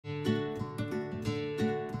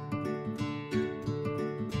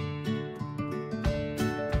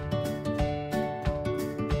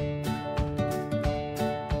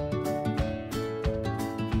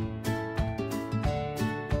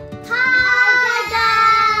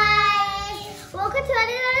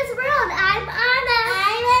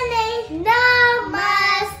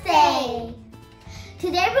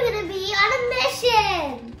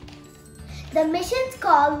The mission's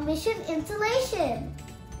called Mission Insulation.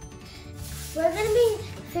 We're going to be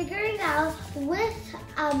figuring out which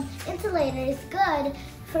insulator is good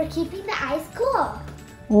for keeping the ice cool.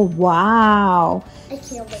 Oh, wow. I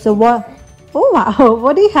can't wait. So what? Oh, wow.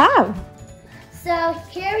 What do you have? So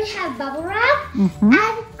here we have bubble wrap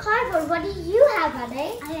and cardboard. What do you have,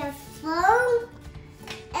 Anay? I have foam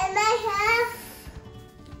and I have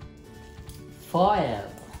foil.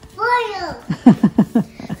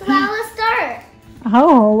 So now let's start.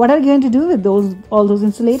 Oh, what are you going to do with all those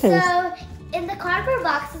insulators? So in the cardboard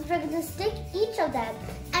boxes, we're going to stick each of them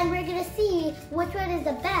and we're going to see which one is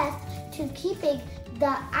the best to keeping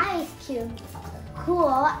the ice cube cool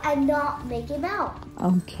and not make it melt.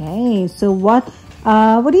 Okay, so what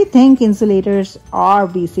do you think insulators are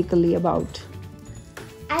basically about?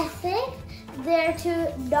 I think they're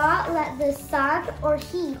to not let the sun or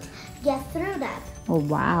heat get through them. Oh,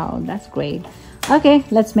 wow, that's great. Okay,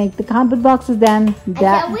 let's make the cardboard boxes then. I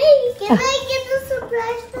can't wait. Can I get the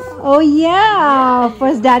surprise though? Oh, yeah.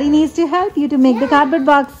 First, Daddy needs to help you to make the cardboard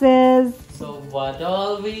boxes. So what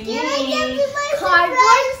all we Can I need? get me my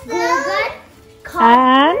cardboard, glue gun,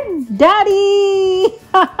 And Daddy!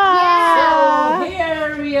 So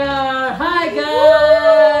here we are. Hi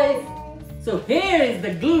guys. So here is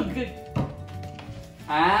the glue gun.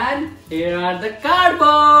 And here are the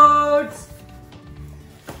cardboards.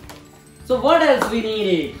 So what else we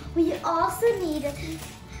needed? We also need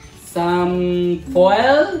Some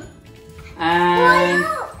foil and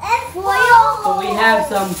foil. so we have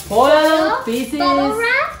some foil pieces,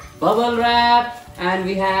 Bubble wrap, and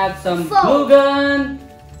we have some Foam. glue gun.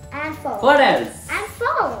 and foam. What else? And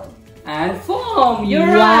foam. And foam. You're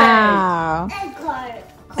right. Wow. And card.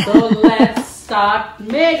 So let's start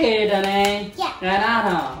making it, Anay Yeah. and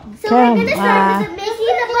Aahna. So we're gonna start with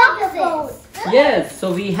making the boxes. Yes,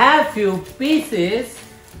 so we have few pieces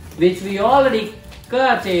which we already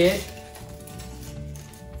cut it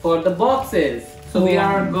for the boxes. So we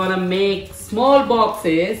are gonna make small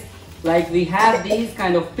boxes, like we have these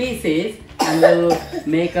kind of pieces, and we'll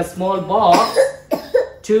make a small box,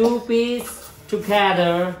 2 pieces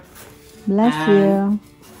together, Bless you.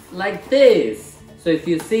 like this. So if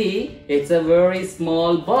you see, it's a very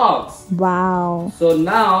small box. Wow. So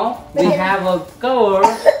now we have a cover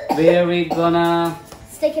where we're gonna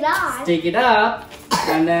Stick it on. stick it up,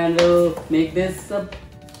 and then we'll make this a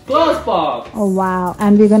closed box. Oh, wow.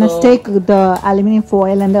 And we're going to So- stick the aluminum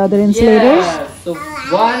foil and the other insulators. Yeah, so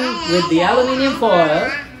one with the aluminum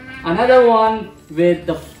foil, another one with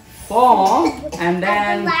the foam, and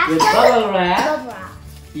then with bubble wrap. Bubble wrap.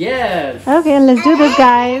 Yes. Okay, let's do this,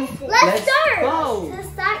 guys. Let's start. go. Let's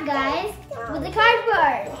start, guys, with the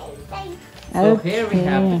cardboard. So here we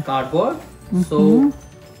have the cardboard. So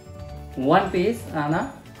one piece,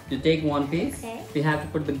 Anna, you take one piece. Okay. We have to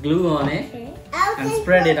put the glue on it Okay. and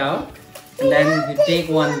spread it out. And then you take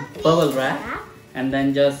one bubble wrap and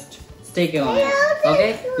then just stick it on it.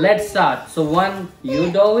 Okay, let's start. So one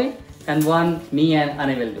you do it and one me and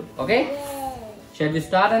Anay will do. Okay, shall we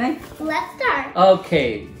start, Anay? Let's start.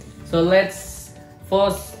 Okay, so let's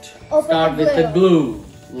first Open start the with the glue.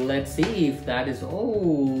 Let's see if that is,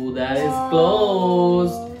 oh, that is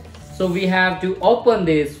closed. So we have to open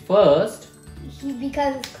this first.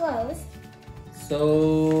 Because it's closed.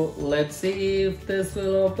 So let's see if this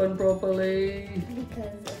will open properly.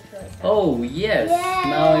 Because it's closed. Oh yes,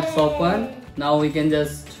 now it's open. Now we can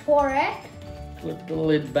just Pour it. put the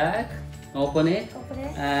lid back, open it, Open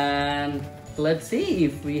it. and let's see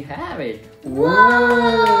if we have it.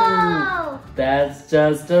 Whoa! That's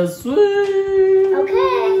just a sweet.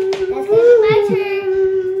 Okay, that's gonna be my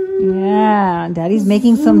turn. Yeah, Daddy's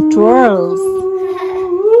making some twirls.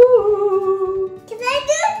 Can I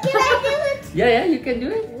do it? Can I do it? Yeah, you can do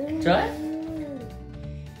it. Try.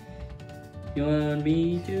 You want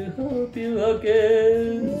me to help you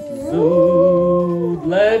again? So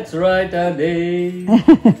let's write a day. Can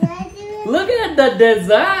I do it? Look at the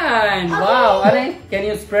design. Wow, Anay, can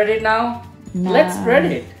you spread it now? Let's spread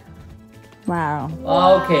it. Wow.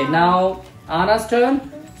 Okay, now Anna's turn.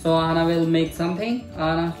 So Anna will make something.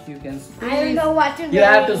 Anna, you can squeeze. I don't know what to do. You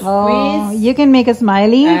have to squeeze. Oh, you can make a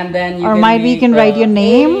smiley. And then you or can might we make can write your a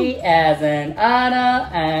name. A as an Anna,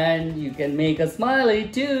 and you can make a smiley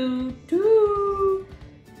too.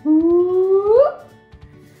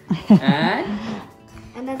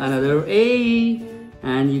 And another A,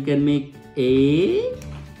 and you can make A,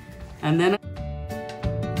 and then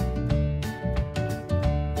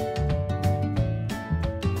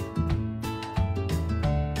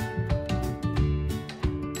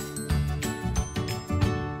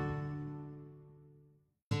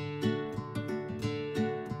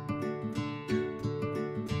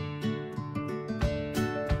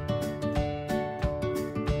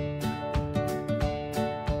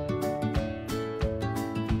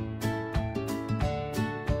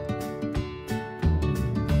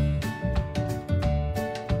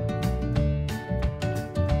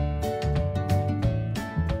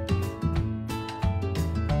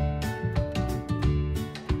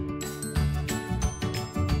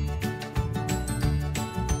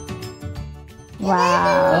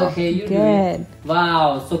Wow. Okay, you do Good. it.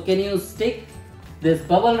 Wow. So can you stick this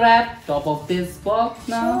bubble wrap top of this box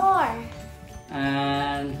now? Sure.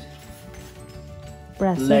 And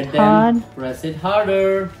Press let it them hard. press it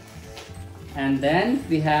harder. And then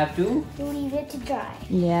we have to Leave it to dry.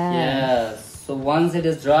 Yeah. yes. So once it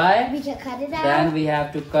is dry, We can cut it out. then we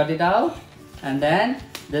have to cut it out, and then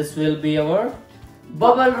this will be our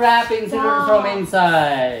bubble wrap insulator from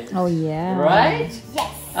inside. Oh yeah. Right?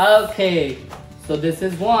 Yes. Okay. So this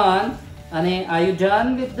is one. Anay, are you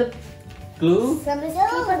done with the glue? Some of this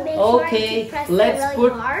paper, make Okay, sure to press let's it really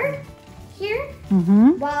put- hard here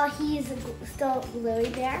Mm-hmm. while he's still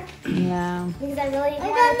gluing there. Yeah. Because I really want it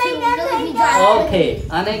to really be dry. Okay.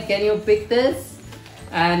 Anay, can you pick this?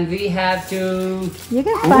 And we have to. You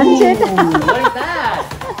can punch it. Ooh, what is that?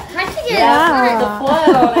 Punching it. Yeah, Yeah. put the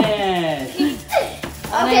foil on it.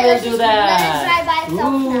 Anay Okay, will let's do just that. let it dry by itself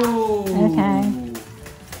now. Ooh. Okay.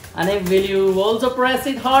 Anay, will you also press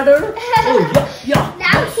it harder? Oh, yeah.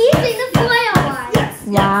 Now he's doing the foil on.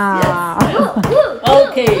 Wow. Woo, woo,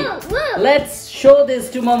 Okay, woo, woo. let's show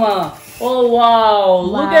this to Mama. Oh wow,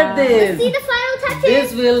 look at Wow. this. See the final touches?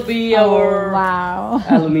 This will be Oh, our wow.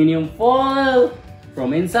 aluminium foil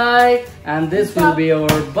from inside, and this will be our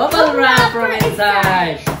bubble wrap from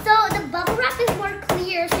inside. So the bubble wrap is more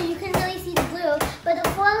clear, so you can really see the glue, but the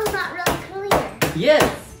foil is not really clear. Yes.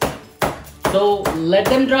 So let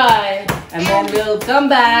them dry, and then we'll come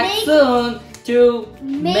back Make- soon to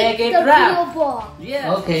make it the wrap. glue ball.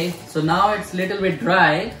 Yeah. Okay, so now it's little bit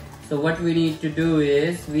dry. So what we need to do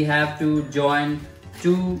is we have to join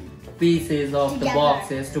two pieces of the Together.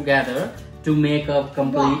 boxes together to make a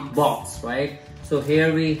complete box, right? So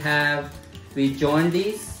here we join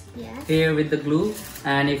these Yes. here with the glue,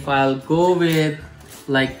 and if I'll go with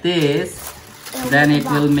like this, then it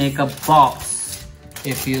will make a box.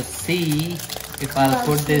 If you see, if I'll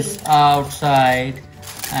put this outside,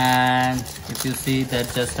 and if you see,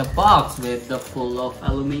 that's just a box with the full of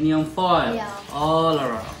aluminium foil all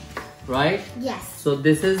around, right? Yes. So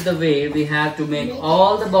this is the way we have to make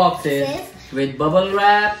all the boxes with bubble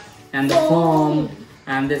wrap and the foam,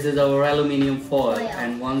 and this is our aluminium foil.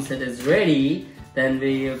 And once it is ready, then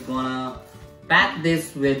we are gonna pack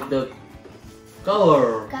this with the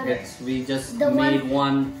cover. We just made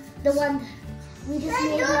one. The one we just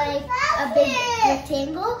made like a big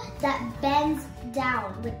rectangle that bends down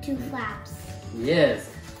with two flaps. Yes,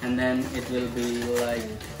 and then it will be like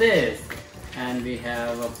this, and we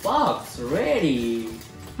have a box ready.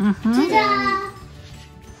 Ta-da!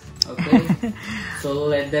 Okay, so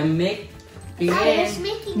let them make Finish again.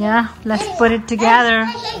 making Yeah, let's put it together.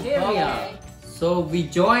 Here we are. So we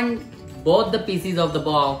join both the pieces of the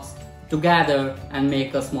box together and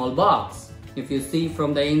make a small box. If you see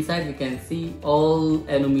from the inside, you can see all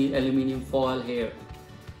aluminium foil here.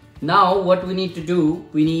 Now what we need to do,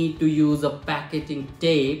 we need to use a packaging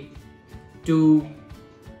tape to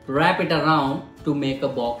wrap it around to make a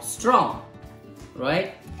box strong,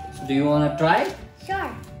 right? So do you want to try?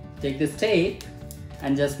 Sure. Take this tape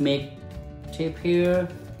and just make tape here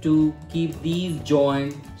to keep these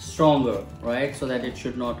joints stronger, right? So that it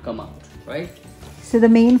should not come out, right? So the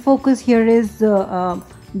main focus here is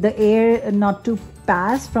the air not to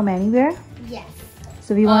pass from anywhere. Yes.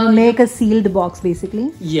 So we want to make a sealed box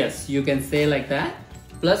basically. Yes, you can say like that.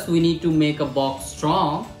 Plus we need to make a box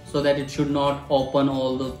strong so that it should not open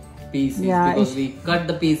all the pieces, because we cut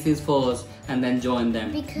the pieces first and then join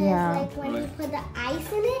them. Because like when you put the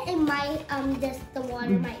ice in it, it might the water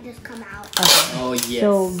might just come out. Oh yes.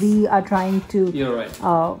 So we are trying to You're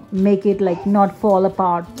right. make it like not fall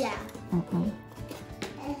apart. Yeah.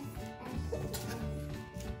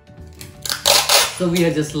 So we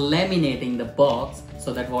are just laminating the box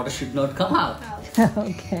so that water should not come out.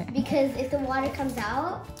 Okay. Because if the water comes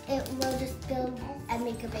out, it will just spill and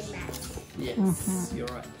make a big mess. Yes, you're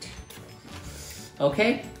right.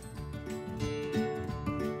 Okay.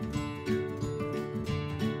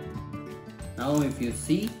 Now if you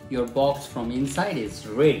see, your box from inside is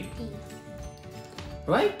ready.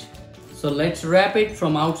 Right? So let's wrap it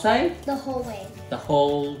from outside The whole way. the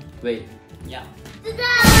whole way. Yeah.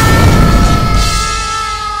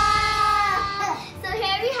 So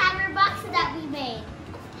here we have our boxes that we made.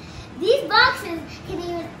 These boxes can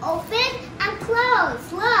even open and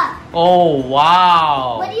close. Look. Oh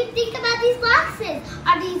wow. What do you think about these boxes?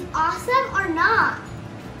 Are these awesome or not?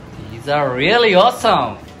 These are really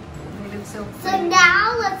awesome. So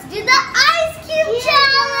now let's do the ice cube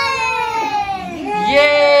challenge.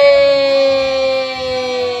 Yay!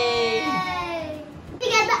 We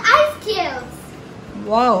got the ice cubes.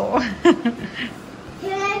 Whoa.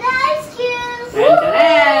 Here are the ice cubes.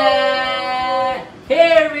 Ta-da!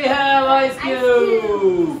 Here we have ice cubes.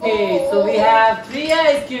 Okay, so we have 3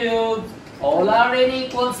 ice cubes. All are in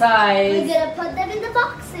equal size. We're gonna put them in the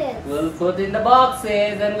boxes. We'll put in the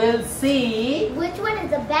boxes and we'll see Which one is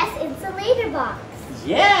the best insulator box?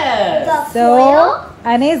 Yes. The So, foil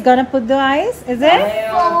Anay is gonna put the ice, is it?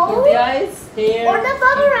 Put the ice here. or the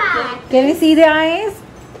bubble wrap? Can we see the ice?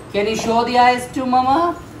 Can you show the ice to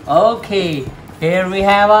Mama? Okay, here we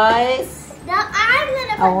have ice. Now I'm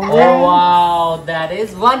gonna put Oh, the Oh wow, that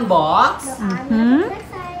is one box. So I'm gonna put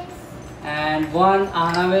the ice. And one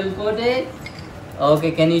Anna will put it.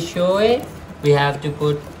 Okay, can you show it? We have to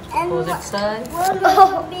put opposite side. One more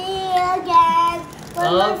for me again.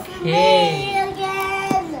 One more for me Okay.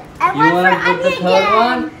 again. And You one want for to put the Anay third again.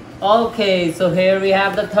 one? Okay, so here we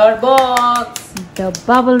have the third box. The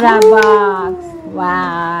bubble wrap box.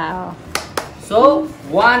 Wow. So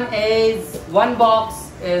one box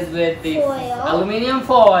is with the Foil. aluminium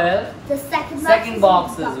foil. The Second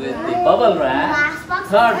box is with the bubble wrap. Last box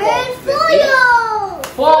Third is box with the foil.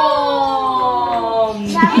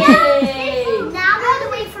 foam. Now Yay! we have to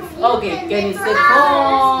wait for few Okay, can you minutes say for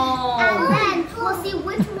hours, and foam? then we'll see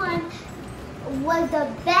which one was the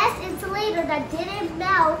best insulator that didn't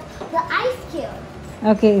melt the ice cube.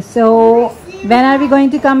 Okay, so when are we going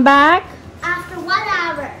to come back? After 1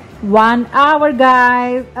 hour. 1 hour,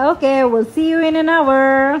 guys. Okay, we'll see you in an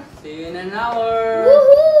hour. See you in an hour.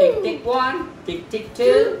 Woohoo! Tick tick 1, tick tick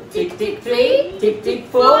 2, tick tick 3, tick tick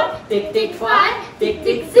 4, tick tick 5, tick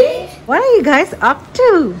tick 6. What are you guys up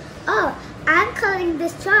to? Oh, I'm coloring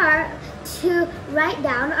this chart to write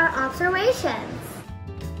down our observations.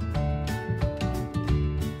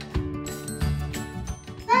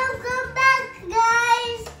 Welcome back,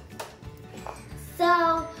 guys.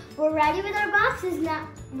 So, we're ready with our boxes now.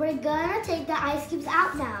 We're gonna take the ice cubes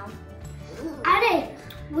out now. Anay,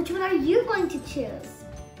 which one are you going to choose?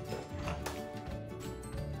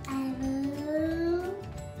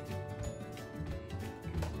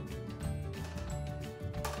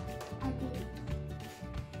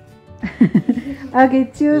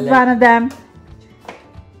 Okay, choose one of them.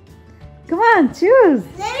 Come on, choose.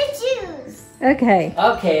 Let me choose. Okay.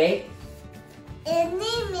 Okay.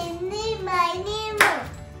 Eeny, meeny, miny, moe.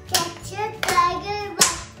 Catch a tiger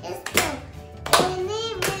by his toe.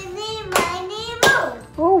 Eeny, meeny, miny, moe.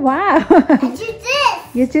 Oh, wow. I choose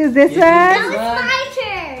this. You choose this You choose Now one? this it's one. my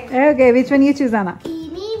turn. Okay, which one you choose, Anna?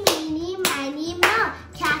 Eeny, meeny, miny, moe.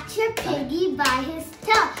 Catch a piggy by his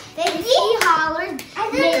toe. If he hollers,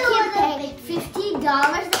 make him pay $50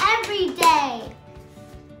 every day.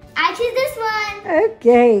 I choose this one.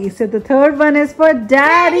 Okay, so the third one is for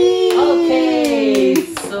Daddy. Okay,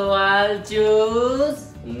 so I'll choose.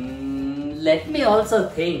 Let me also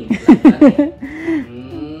think.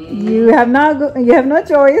 You have no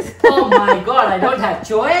choice. Oh my God, I don't have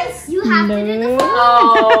choice. You have to do the phone.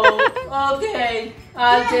 Oh, okay.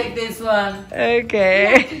 I'll take this one.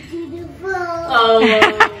 Okay. Do the phone. Oh,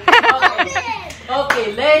 okay. Okay,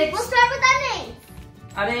 We'll let's. start with Anay.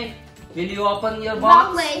 Anay, will you open your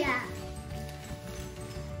Wrong box? way.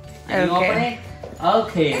 Can you open it?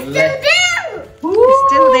 Okay, It's let's. still there. It's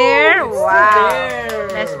still there? Wow. there.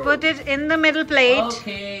 Let's put it in the middle plate.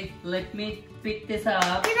 Okay, let me pick this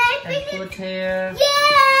up Can I and pick it? put here.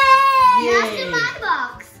 Yay! That's Yay. in my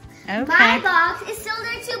box. My Okay. box is still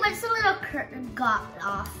there too, but it's a little curtain got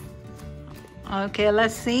off. Okay,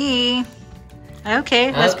 let's see.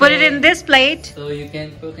 Okay, let's put it Okay. in this plate. So you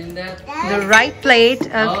can put in that. The right plate.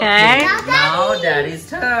 Okay. Now Daddy's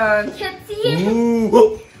turn. You can see it.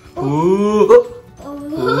 Ooh. Ooh.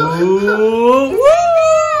 Oh.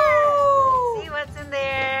 See what's in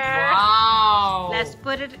there. Wow. Let's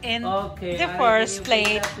put it in Okay. the Anay, first can you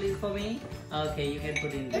pick plate. that please for me. Okay, you can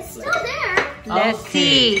put in this It's plate. still there. Let's Okay.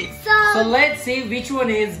 see. So let's see which one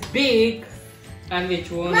is big and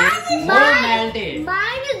which one Mine is is more melted.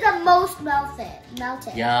 Mine is the most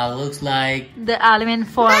melted. Yeah, looks like. The aluminum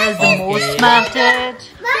foil is the Okay. most melted.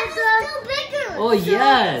 Mine's still bigger. Oh,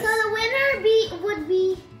 yes. So the winner would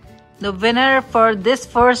be The winner for this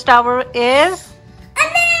first hour is.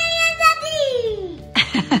 Anay and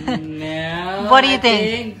Aahna. No. What do you I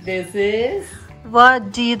think? this is.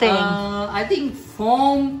 What do you think? I think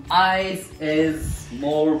foam ice is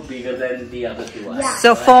more bigger than the other two ice. Yeah.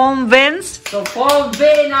 So foam wins. So foam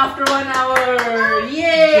win after 1 hour.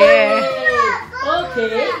 Yay!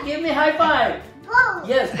 Okay, give me high five. Whoa.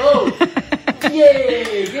 Yes, both.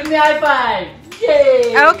 Yay! Give me high five.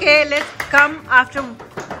 Yay! Okay, let's come after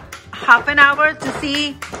half an hour to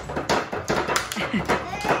see.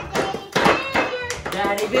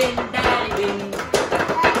 Daddy win, daddy win.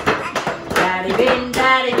 Daddy win,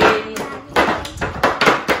 daddy win.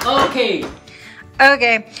 Okay.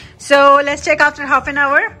 Okay, so let's check after half an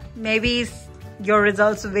hour. Maybe your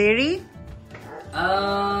results vary?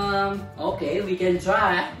 Okay, we can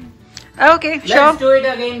try. Okay, Let's sure. do it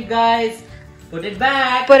again, guys. Put it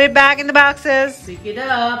back. Put it back in the boxes. Pick it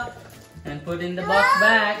up and put in the box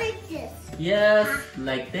back. Yes,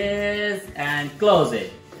 like this, and close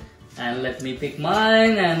it. And let me pick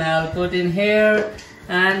mine, and I'll put in here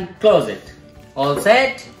and close it. All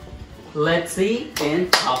set? Let's see in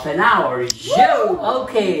half an hour. Yo!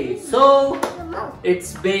 Okay, so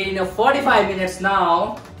it's been 45 minutes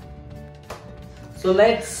now. So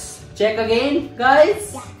let's check again,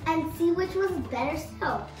 guys. Yeah, and see which was better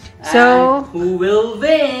So And who will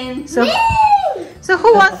win? so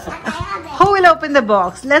who will open the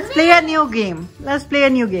box? Let's play a new game. Let's play a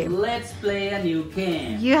new game. Let's play a new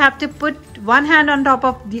game. You have to put one hand on top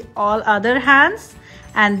of the all other hands,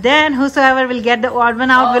 and then whosoever will get the odd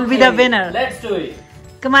one out will be the Okay, winner. Let's do it.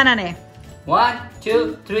 Come on, Anay. 1,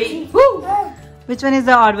 2, 3. Woo! Which one is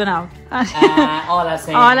the odd one out? All are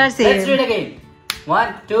same. All are same. Let's do it again.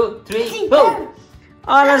 1, 2, 3. Boom.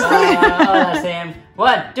 All are same. All are same.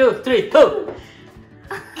 1, 2, 3. Boom.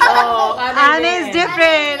 Oh, Anay is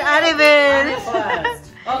different. Anay wins.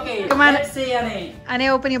 first. Okay, Come on. let's see Anay. Anay,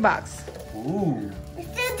 open your box. Ooh.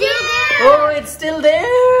 Still there. Oh, it's still there.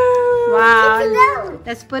 Wow.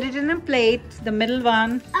 Let's put it in a plate, the middle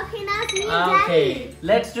one. Okay, now it's me and Daddy. Okay,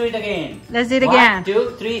 let's do it again. Let's do it again. 1,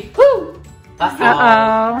 2, 3. Woo.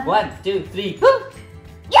 Uh-oh. 1, 2, 3. Woo.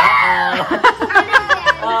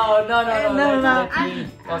 Oh, no. No. Let me.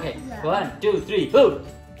 Okay, 1, 2, 3. Woo.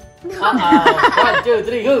 1, 2,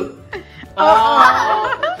 3. Woo.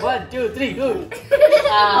 1, 2, 3. Woo.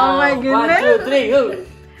 Oh my goodness. 1, 2, 3. Woo.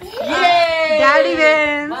 Yay! Daddy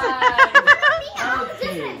wins.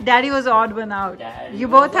 Okay. Daddy was odd one out. Daddy You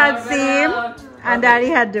both was had odd one same, out. and Okay. Daddy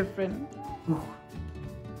had different.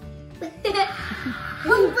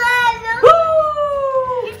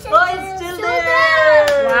 Oh, it's still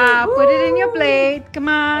there. Wow, put it in your plate. Come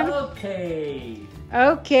on. Okay.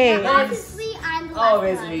 Okay. Obviously, I'm the last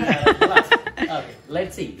Obviously. one. Okay,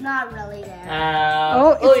 let's see. Not really there.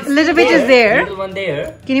 Oh, it's a little bit is there. Little one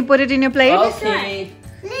there. Can you put it in your plate? Okay.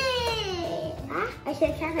 I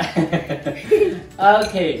should try it.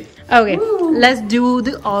 Okay. Okay. Let's do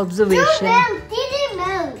the observation. Didn't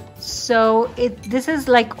move. So this is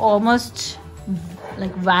like almost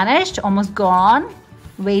like vanished, almost gone.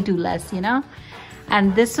 Way too less, you know.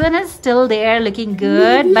 And this one is still there, looking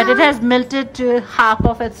good, but it has melted to half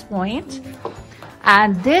of its point.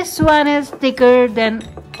 And this one is thicker than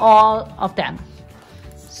all of them.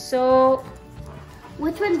 So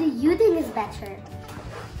Which one do you think is better?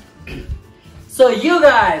 So you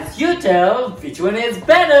guys, you tell which one is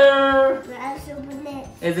better. Let's open it.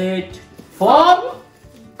 Is it foam,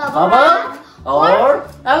 Bubble bubble, or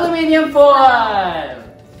aluminium foil?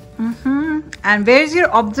 and where's your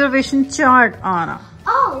observation chart, Anna?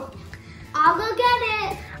 Oh, I'll go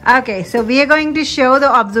get it. Okay, so we are going to show the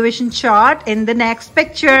observation chart in the next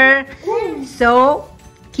picture. So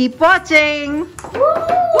keep watching.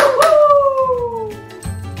 Woo!